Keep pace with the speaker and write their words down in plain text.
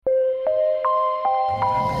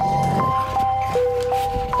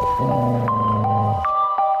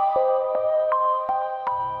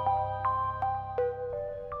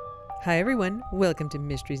Hi everyone, welcome to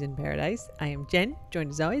Mysteries in Paradise. I am Jen, joined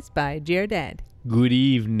as always by Jaredad. Good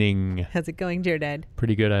evening. How's it going, Jaredad?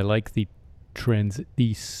 Pretty good. I like the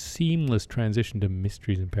seamless transition to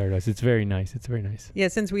Mysteries in Paradise. It's very nice. Yeah,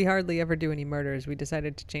 since we hardly ever do any murders, we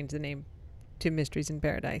decided to change the name to Mysteries in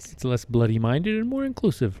Paradise. It's less bloody-minded and more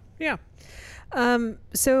inclusive. Yeah.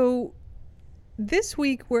 So this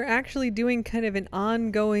week we're actually doing kind of an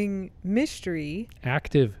ongoing mystery.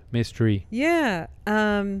 Active mystery. Yeah.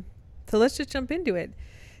 So let's just jump into it.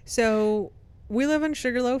 So we live on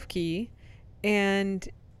Sugarloaf Key, and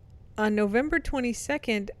on November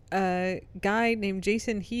 22nd, a guy named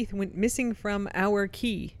Jason Heath went missing from our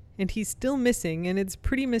key, and he's still missing, and it's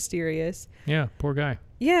pretty mysterious. Yeah, poor guy.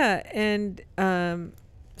 Yeah, and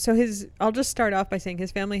so I'll just start off by saying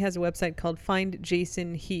his family has a website called Find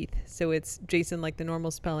Jason Heath. So it's Jason like the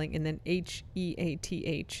normal spelling, and then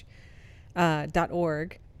HEATH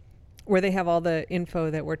 .org. Where they have all the info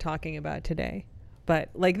that we're talking about today. But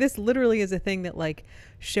like this literally is a thing that like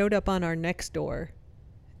showed up on our Nextdoor.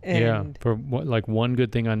 And yeah, for what, like one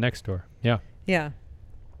good thing on Nextdoor. Yeah. Yeah.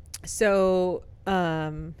 So,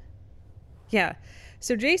 yeah.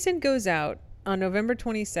 So Jason goes out on November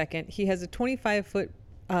 22nd. He has a 25-foot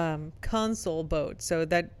console boat. So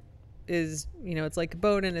that is, it's like a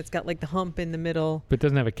boat and it's got like the hump in the middle. But it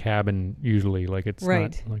doesn't have a cabin usually. Like it's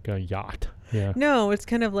right. Not like a yacht. Yeah. No, it's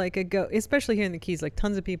kind of like especially here in the Keys, like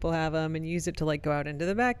tons of people have them and use it to like go out into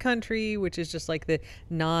the backcountry, which is just like the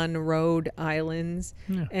non-road islands.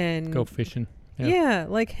 Yeah. And go fishing. Yeah,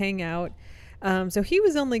 like hang out. So he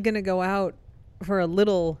was only going to go out for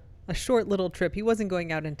a short little trip. He wasn't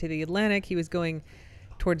going out into the Atlantic. He was going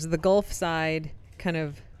towards the Gulf side, kind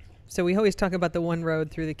of. So we always talk about the one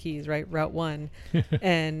road through the Keys, right? Route 1.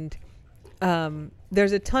 And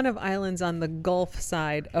there's a ton of islands on the Gulf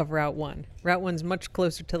side of Route 1. Route 1's much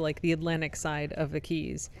closer to like the Atlantic side of the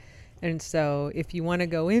Keys. And so if you want to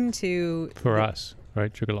go into... For us,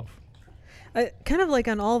 right? Sugarloaf. Kind of like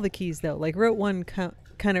on all the Keys, though. Like Route 1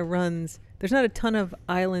 kind of runs... There's not a ton of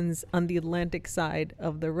islands on the Atlantic side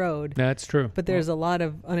of the road. That's true. But there's a lot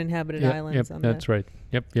of uninhabited islands on that's right.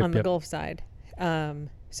 on the Gulf side.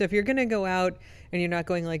 So if you're going to go out and you're not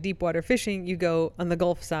going like deep water fishing, you go on the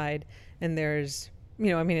Gulf side, and there's,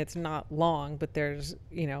 it's not long, but there's,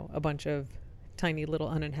 a bunch of tiny little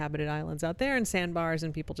uninhabited islands out there and sandbars,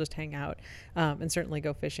 and people just hang out and certainly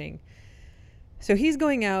go fishing. So he's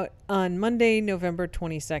going out on Monday, November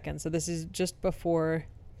 22nd. So this is just before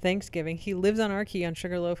Thanksgiving. He lives on our key on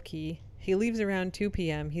Sugarloaf Key. He leaves around 2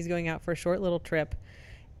 p.m. He's going out for a short little trip,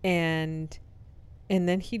 and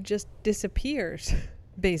then he just disappears.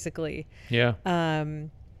 Basically. Yeah.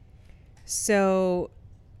 So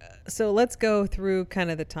let's go through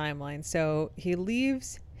kind of the timeline. So he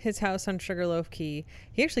leaves his house on Sugarloaf Key.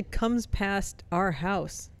 He actually comes past our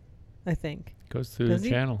house, I think. Goes through the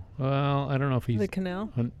channel. Well, I don't know if he's... The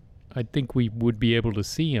canal? I think we would be able to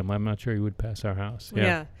see him. I'm not sure he would pass our house.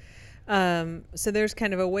 Yeah. So there's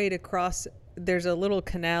kind of a way to cross... There's a little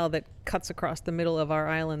canal that cuts across the middle of our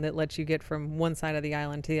island that lets you get from one side of the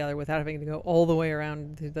island to the other without having to go all the way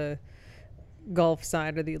around to the Gulf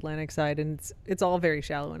side or the Atlantic side. And it's all very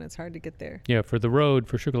shallow and it's hard to get there. Yeah, for the road,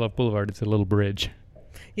 for Sugarloaf Boulevard, it's a little bridge.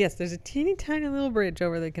 Yes, there's a teeny tiny little bridge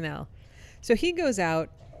over the canal. So he goes out.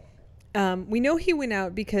 We know he went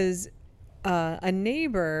out because a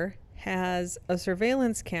neighbor has a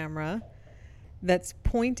surveillance camera that's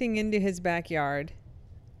pointing into his backyard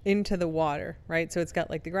into the water, right? So it's got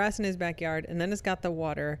like the grass in his backyard, and then it's got the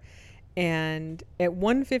water. And at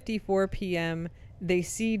 1:54 p.m., they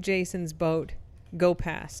see Jason's boat go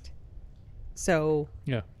past. So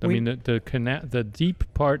yeah, the canal, the deep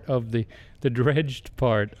part of the dredged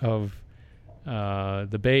part of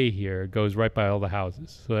the bay here goes right by all the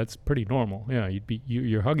houses, so that's pretty normal. Yeah,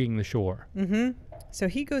 you're hugging the shore. Mm-hmm. So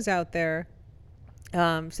he goes out there.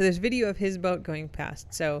 So there's video of his boat going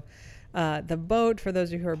past. So the boat, for those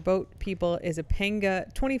of you who are boat people, is a Panga,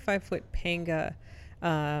 25-foot Panga.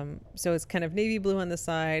 So it's kind of navy blue on the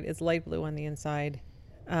side. It's light blue on the inside.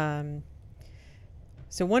 So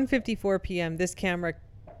 1:54 p.m., this camera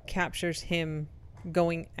captures him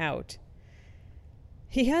going out.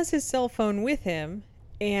 He has his cell phone with him,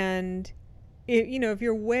 and if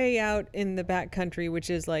you're way out in the backcountry, which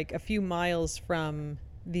is like a few miles from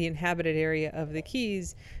the inhabited area of the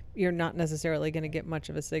Keys, you're not necessarily going to get much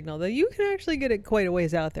of a signal, though you can actually get it quite a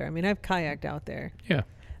ways out there. I mean, I've kayaked out there. Yeah.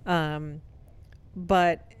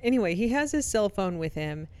 But anyway, he has his cell phone with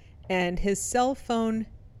him, and his cell phone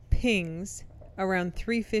pings around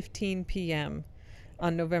 3:15 p.m.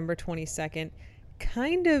 on November 22nd,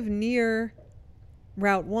 kind of near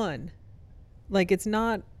Route 1. Like it's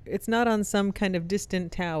not on some kind of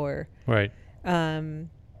distant tower. Right.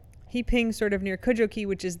 He pinged sort of near Kujoki,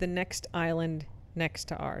 which is the next island next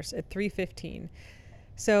to ours, at 3:15.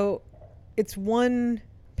 So it's one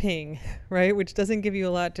ping, right? Which doesn't give you a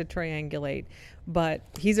lot to triangulate, but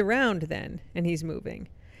he's around then and he's moving.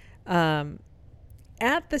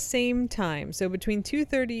 At the same time, so between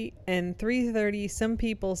 2:30 and 3:30, some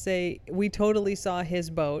people say we totally saw his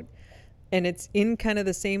boat, and it's in kind of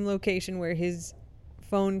the same location where his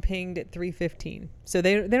phone pinged at 3:15. So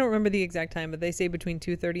they don't remember the exact time, but they say between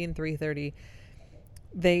 2:30 and 3:30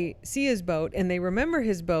 they see his boat, and they remember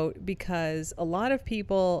his boat because a lot of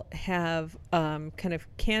people have kind of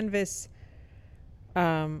canvas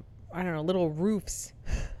I don't know, little roofs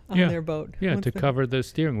on their boat. Yeah, to cover the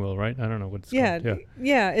steering wheel, right? I don't know what it's called.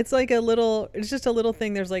 Yeah, it's like it's just a little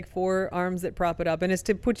thing. There's like 4 arms that prop it up, and it's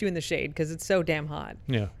to put you in the shade because it's so damn hot.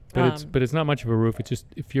 Yeah, but it's not much of a roof. It's just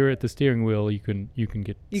if you're at the steering wheel, you can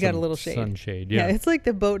get got a little shade. Sunshade. Yeah, it's like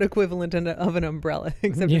the boat equivalent of an umbrella,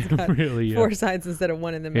 except it's got really, 4 sides instead of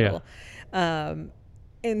 1 in the middle.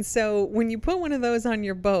 And so when you put one of those on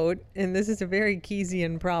your boat, and this is a very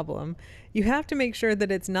Keynesian problem, you have to make sure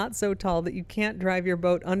that it's not so tall that you can't drive your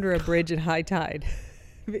boat under a bridge at high tide.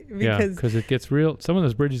 Because it gets real. Some of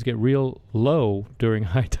those bridges get real low during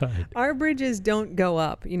high tide. Our bridges don't go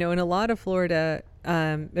up. You know, in a lot of Florida,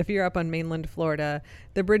 if you're up on mainland Florida,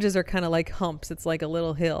 the bridges are kind of like humps. It's like a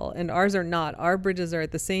little hill. And ours are not. Our bridges are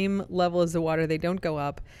at the same level as the water. They don't go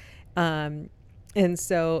up. And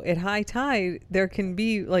so at high tide, there can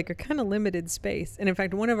be like a kind of limited space. And in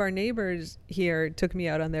fact, one of our neighbors here took me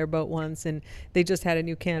out on their boat once, and they just had a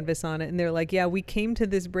new canvas on it. And they're like, yeah, we came to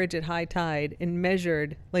this bridge at high tide and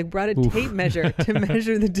measured, like brought a tape measure to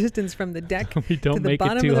measure the distance from the deck to the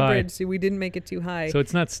bottom of the bridge. So we didn't make it too high. So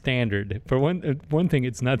it's not standard. For one thing,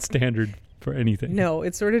 it's not standard for anything. No,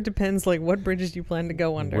 it sort of depends like what bridges you plan to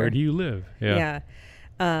go under. Where do you live? Yeah.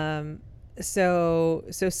 So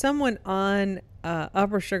someone on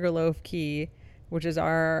Upper Sugarloaf Key, which is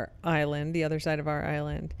our island, the other side of our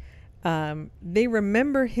island, they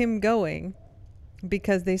remember him going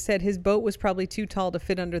because they said his boat was probably too tall to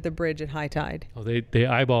fit under the bridge at high tide. Oh, they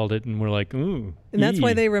eyeballed it and were like, ooh. And that's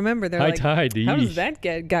why they remember. They're high like, tide. How does that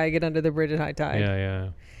guy get under the bridge at high tide? Yeah.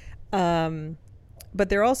 But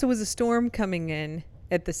there also was a storm coming in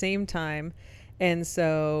at the same time. And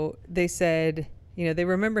so they said, you know, they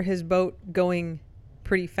remember his boat going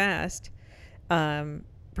pretty fast,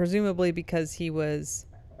 presumably because he was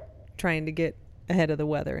trying to get ahead of the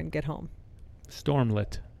weather and get home.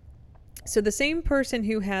 Stormlit. So the same person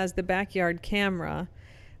who has the backyard camera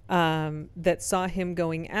that saw him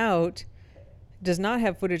going out does not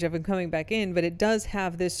have footage of him coming back in, but it does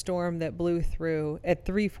have this storm that blew through at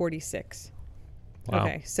 3:46. Wow.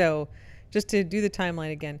 Okay, so just to do the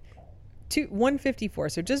timeline again,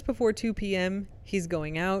 1:54, so just before 2 p.m., he's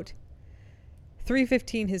going out.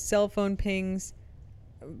 3:15, his cell phone pings.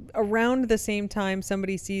 Around the same time,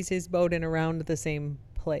 somebody sees his boat in around the same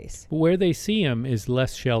place. Where they see him is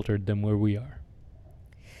less sheltered than where we are.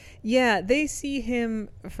 Yeah, they see him,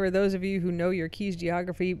 for those of you who know your Keys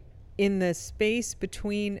geography, in the space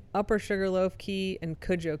between Upper Sugarloaf Key and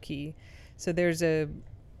Cudjoe Key. So there's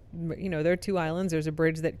there are 2 islands. There's a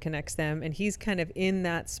bridge that connects them, and he's kind of in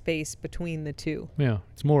that space between the 2. Yeah,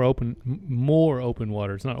 it's more open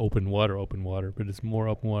water. It's not open water, but it's more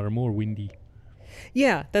open water, more windy.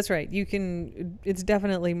 Yeah, that's right. It's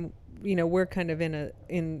definitely, we're kind of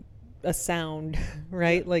in a sound,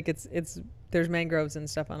 right? Like there's mangroves and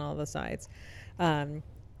stuff on all the sides.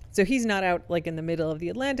 So he's not out like in the middle of the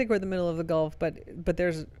Atlantic or the middle of the Gulf, but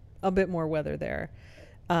there's a bit more weather there.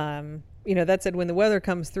 That said, when the weather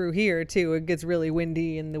comes through here too, it gets really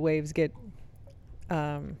windy and the waves get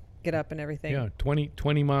up and everything. Yeah,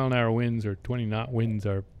 20 mile an hour winds or 20 knot winds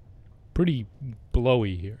are pretty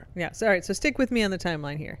blowy here. Yeah. So all right. So stick with me on the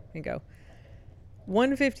timeline here and go.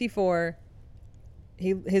 1:54.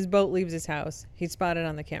 His boat leaves his house. He's spotted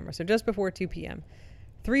on the camera. So just before 2 p.m.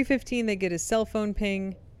 3:15, they get his cell phone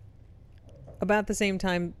ping. About the same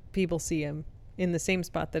time, people see him in the same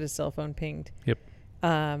spot that his cell phone pinged. Yep.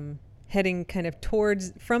 Heading kind of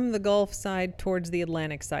from the Gulf side towards the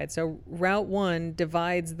Atlantic side. So Route 1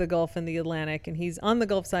 divides the Gulf and the Atlantic, and he's on the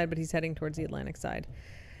Gulf side, but he's heading towards the Atlantic side.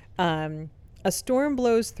 A storm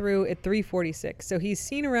blows through at 3:46. So he's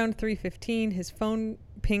seen around 3:15. His phone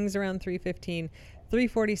pings around 3:15.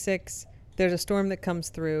 3:46, there's a storm that comes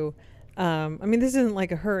through. This isn't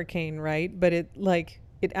like a hurricane, right? But it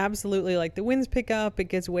absolutely, like, the winds pick up, it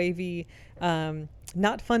gets wavy.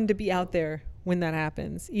 Not fun to be out there when that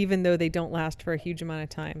happens, even though they don't last for a huge amount of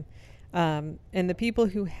time. And the people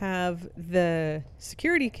who have the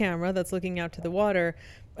security camera that's looking out to the water,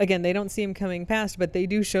 again, they don't see him coming past, but they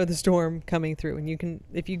do show the storm coming through. And you can,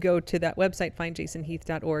 if you go to that website,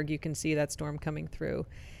 findjasonheath.org, you can see that storm coming through.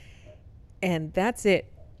 And that's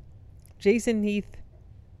it. Jason Heath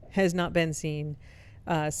has not been seen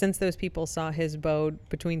since those people saw his boat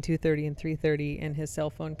between 2:30 and 3:30 and his cell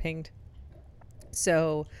phone pinged.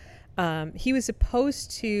 So he was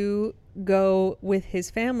supposed to go with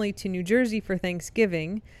his family to New Jersey for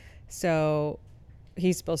Thanksgiving. So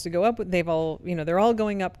he's supposed to go up. They've all, they're all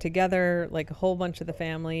going up together, like a whole bunch of the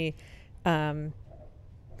family.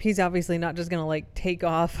 He's obviously not just going to like take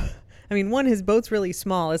off. I mean, one, his boat's really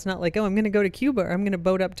small. It's not like, oh, I'm going to go to Cuba or I'm going to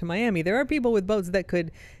boat up to Miami. There are people with boats that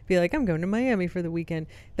could be like, I'm going to Miami for the weekend.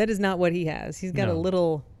 That is not what he has. He's got a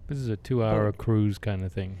little... This is a 2-hour cruise kind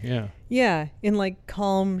of thing. Yeah. Yeah. In like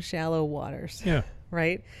calm, shallow waters. Yeah.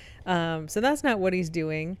 Right. So that's not what he's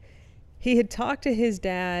doing. He had talked to his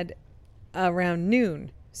dad around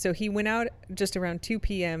noon. So he went out just around 2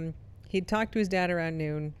 p.m. He'd talked to his dad around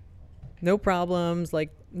noon. No problems,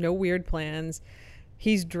 like no weird plans.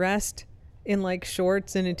 He's dressed in like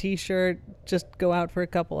shorts and a t-shirt, just go out for a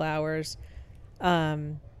couple hours. They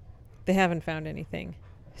haven't found anything.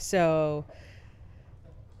 So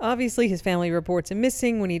obviously his family reports him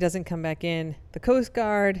missing when he doesn't come back in. The Coast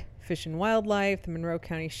Guard, Fish and Wildlife, the Monroe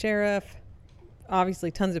County Sheriff, obviously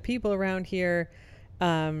tons of people around here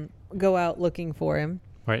go out looking for him.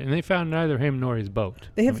 Right, and they found neither him nor his boat.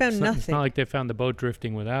 They have found nothing. It's not like they found the boat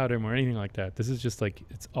drifting without him or anything like that. This is just like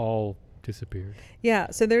it's all disappeared.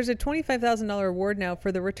 Yeah, so there's a $25,000 award now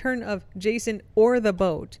for the return of Jason or the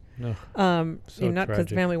boat. So not because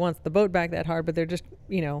the family wants the boat back that hard, but they're just,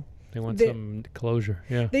 they want some closure.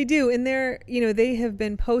 Yeah, they do, and they have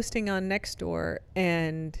been posting on Nextdoor,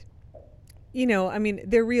 and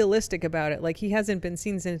they're realistic about it. Like, he hasn't been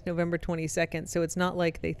seen since November 22nd, so it's not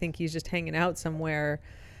like they think he's just hanging out somewhere.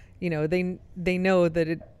 They know that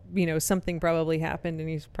it, something probably happened and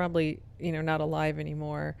he's probably, not alive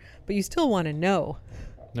anymore. But you still want to know.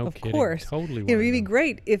 No of kidding. Course. Totally. It'd be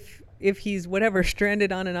great if he's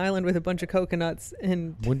stranded on an island with a bunch of coconuts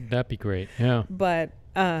and. Wouldn't that be great? Yeah. But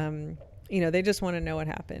they just want to know what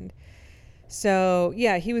happened. So,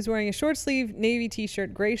 yeah, he was wearing a short sleeve navy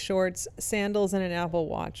t-shirt, gray shorts, sandals, and an Apple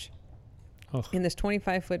Watch in this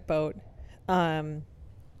 25-foot boat.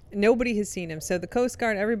 Nobody has seen him. So the Coast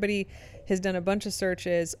Guard, everybody has done a bunch of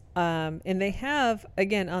searches. And they have,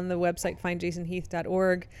 again, on the website,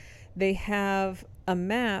 findjasonheath.org, they have a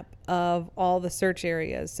map of all the search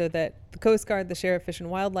areas so that the Coast Guard, the Sheriff, Fish and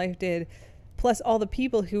Wildlife did, plus all the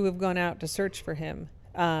people who have gone out to search for him.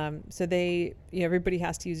 So everybody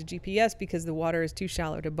has to use a GPS because the water is too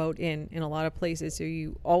shallow to boat in a lot of places. So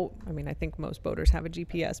I think most boaters have a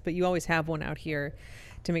GPS, but you always have one out here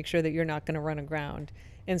to make sure that you're not going to run aground.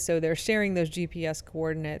 And so they're sharing those GPS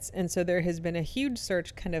coordinates. And so there has been a huge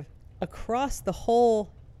search kind of across the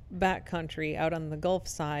whole backcountry out on the Gulf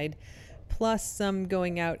side, plus some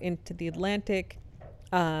going out into the Atlantic,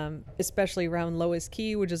 especially around Lois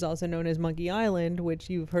Key, which is also known as Monkey Island, which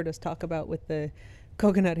you've heard us talk about with the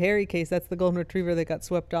Coconut Harry case. That's the golden retriever that got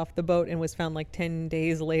swept off the boat and was found like 10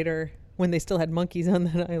 days later when they still had monkeys on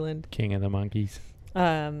that island. King of the monkeys.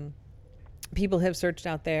 People have searched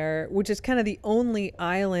out there, which is kind of the only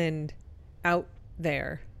island out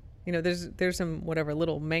there. There's some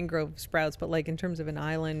little mangrove sprouts, but like in terms of an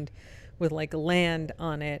island with like land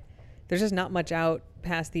on it, there's just not much out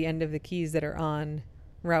past the end of the keys that are on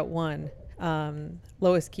Route 1.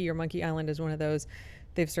 Lois Key or Monkey Island is one of those.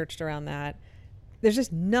 They've searched around that. There's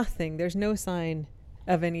just nothing. There's no sign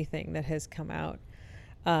of anything that has come out.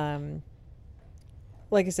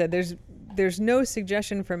 Like I said, there's no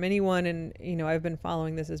suggestion from anyone, and I've been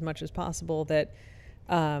following this as much as possible that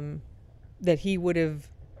he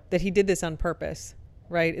did this on purpose,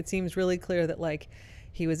 right? It seems really clear that like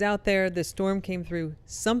he was out there, the storm came through,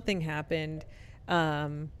 something happened,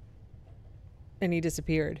 and he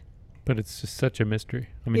disappeared. But it's just such a mystery.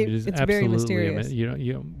 I mean, it is it's absolutely very mysterious. You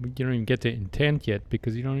don't even get to intent yet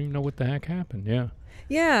because you don't even know what the heck happened. Yeah.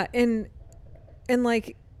 Yeah, and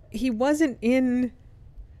like he wasn't in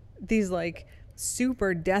these like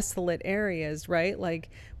super desolate areas, right? Like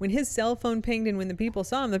when his cell phone pinged and when the people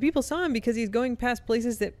saw him because he's going past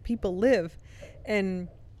places that people live, and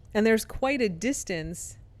there's quite a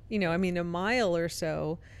distance, a mile or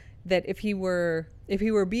so, that if he were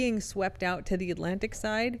being swept out to the Atlantic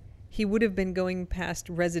side, he would have been going past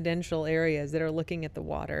residential areas that are looking at the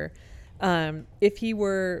water. If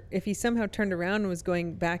he somehow turned around and was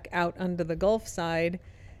going back out onto the Gulf side,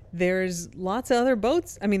 there's lots of other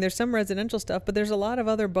boats. I mean, there's some residential stuff, but there's a lot of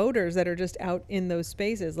other boaters that are just out in those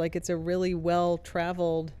spaces. Like, it's a really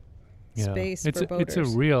well-traveled space for boaters.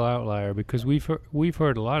 It's a real outlier, because we've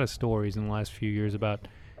heard a lot of stories in the last few years about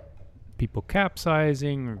people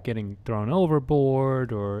capsizing or getting thrown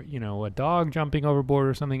overboard, or a dog jumping overboard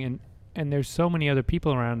or something, and there's so many other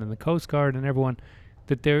people around, and the Coast Guard and everyone,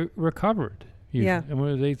 that they're recovered. Yeah. And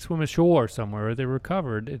when they swim ashore somewhere, or they're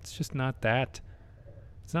recovered. It's just not that.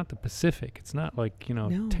 It's not the Pacific. It's not like,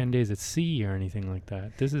 No. 10 days at sea or anything like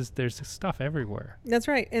that. There's stuff everywhere. That's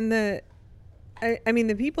right. And I mean,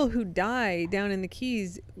 the people who die down in the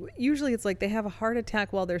Keys, usually it's like they have a heart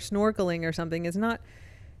attack while they're snorkeling or something. It's not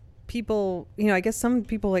people, I guess some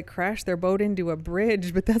people like crash their boat into a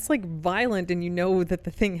bridge, but that's like violent, and that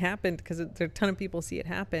the thing happened because a ton of people see it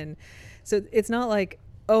happen. So it's not like,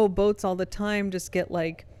 boats all the time just get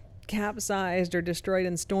like capsized or destroyed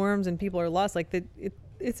in storms and people are lost. Like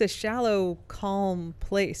it's a shallow, calm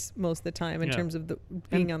place most of the time in terms of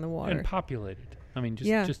being on the water. And populated. I mean,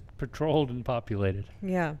 just patrolled and populated.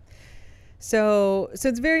 Yeah. So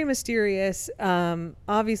it's very mysterious.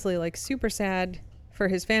 Obviously, like, super sad for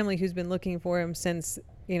his family, who's been looking for him since,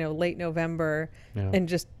 late November. Yeah. And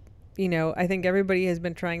just, I think everybody has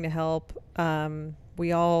been trying to help.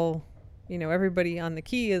 We all, everybody on the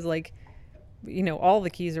Key is like, all the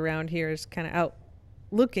Keys around here is kind of out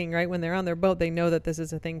looking, right? When they're on their boat, they know that this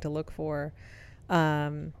is a thing to look for.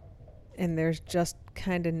 And there's just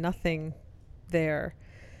kind of nothing there.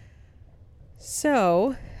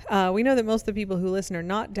 So we know that most of the people who listen are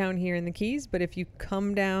not down here in the Keys, but if you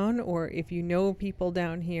come down, or if you know people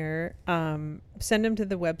down here, send them to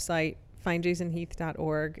the website,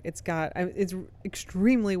 findjasonheath.org. It's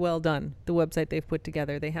extremely well done, the website they've put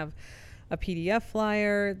together. They have a PDF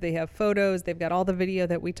flyer, they have photos, they've got all the video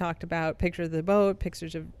that we talked about, pictures of the boat,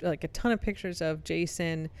 pictures of, like, a ton of pictures of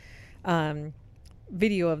Jason,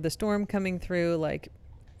 video of the storm coming through, like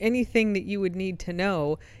anything that you would need to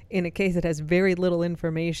know in a case that has very little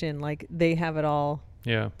information. Like, they have it all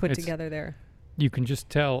put together there. You can just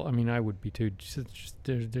tell. I mean, I would be too.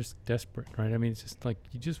 They're just desperate, right? I mean, it's just like,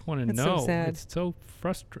 you just want to know. So sad. It's so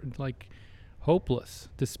frustrating, like hopeless,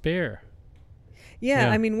 despair. Yeah,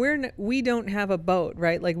 I mean, we don't have a boat,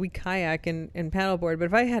 right? Like, we kayak and paddleboard, but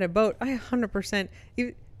if I had a boat, I 100%,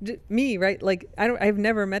 me, right? Like, I've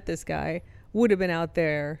never met this guy, would have been out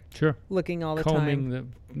there looking all the combing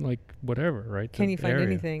time. like whatever, right? Can you find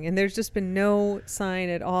anything? And there's just been no sign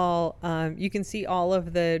at all. You can see all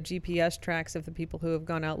of the GPS tracks of the people who have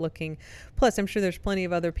gone out looking. Plus, I'm sure there's plenty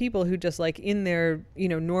of other people who just, like, in their,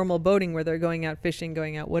 normal boating where they're going out fishing,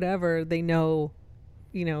 going out whatever, they know,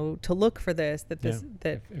 to look for this,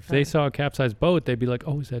 if they saw a capsized boat, they'd be like,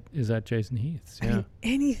 oh, is that Jason Heath's? Yeah. I mean,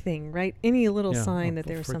 anything, right? Any little sign that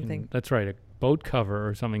there was something. That's right. A boat cover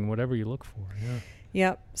or something, whatever you look for. Yeah.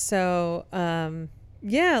 Yep. So,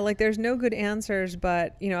 like, there's no good answers,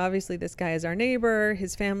 but, obviously this guy is our neighbor.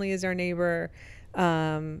 His family is our neighbor.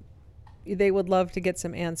 They would love to get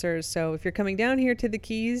some answers. So if you're coming down here to the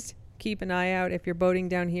Keys, keep an eye out. If you're boating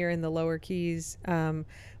down here in the lower Keys,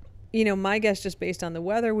 my guess, just based on the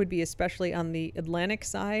weather, would be especially on the Atlantic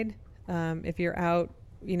side. If you're out,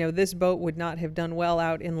 this boat would not have done well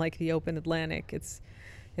out in, like, the open Atlantic.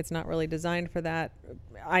 It's not really designed for that.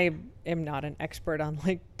 I am not an expert on,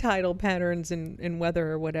 like, tidal patterns and weather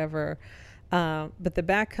or whatever. But the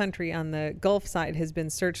backcountry on the Gulf side has been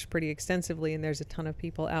searched pretty extensively, and there's a ton of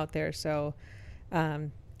people out there. So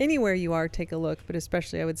anywhere you are, take a look. But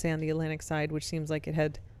especially, I would say, on the Atlantic side, which seems like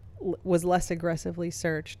it was less aggressively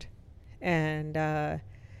searched. And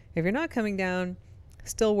if you're not coming down,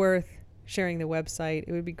 still worth sharing the website.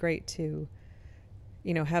 It would be great to,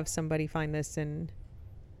 have somebody find this and,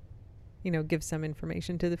 give some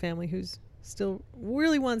information to the family who's still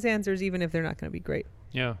really wants answers, even if they're not going to be great.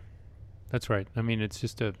 Yeah, that's right. I mean, it's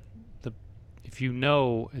just if you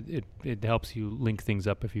know, it helps you link things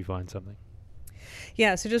up if you find something.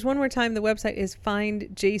 Yeah, so just one more time, the website is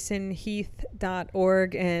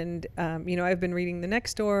findjasonheath.org. And, I've been reading the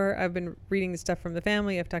next door. I've been reading the stuff from the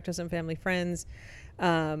family. I've talked to some family friends.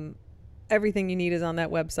 Everything you need is on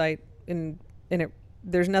that website. And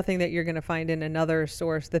there's nothing that you're going to find in another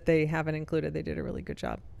source that they haven't included. They did a really good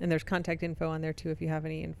job. And there's contact info on there, too, if you have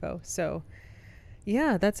any info. So,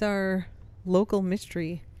 yeah, that's our local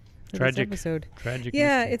mystery. Tragic episode. Tragic.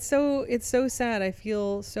 Yeah, mystery. it's so sad. I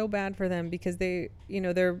feel so bad for them because they,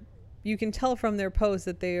 you can tell from their posts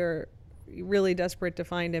that they are really desperate to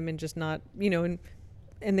find him and just not, and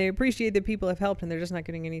they appreciate that people have helped and they're just not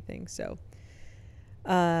getting anything. So,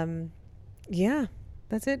 yeah,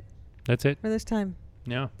 that's it. That's it for this time.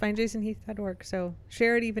 Yeah. Findjasonheath.org. So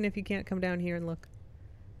share it even if you can't come down here and look.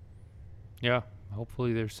 Yeah.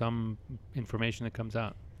 Hopefully there's some information that comes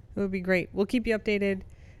out. It would be great. We'll keep you updated.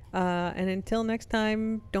 And until next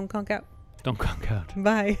time, don't conk out. Don't conk out.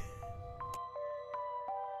 Bye.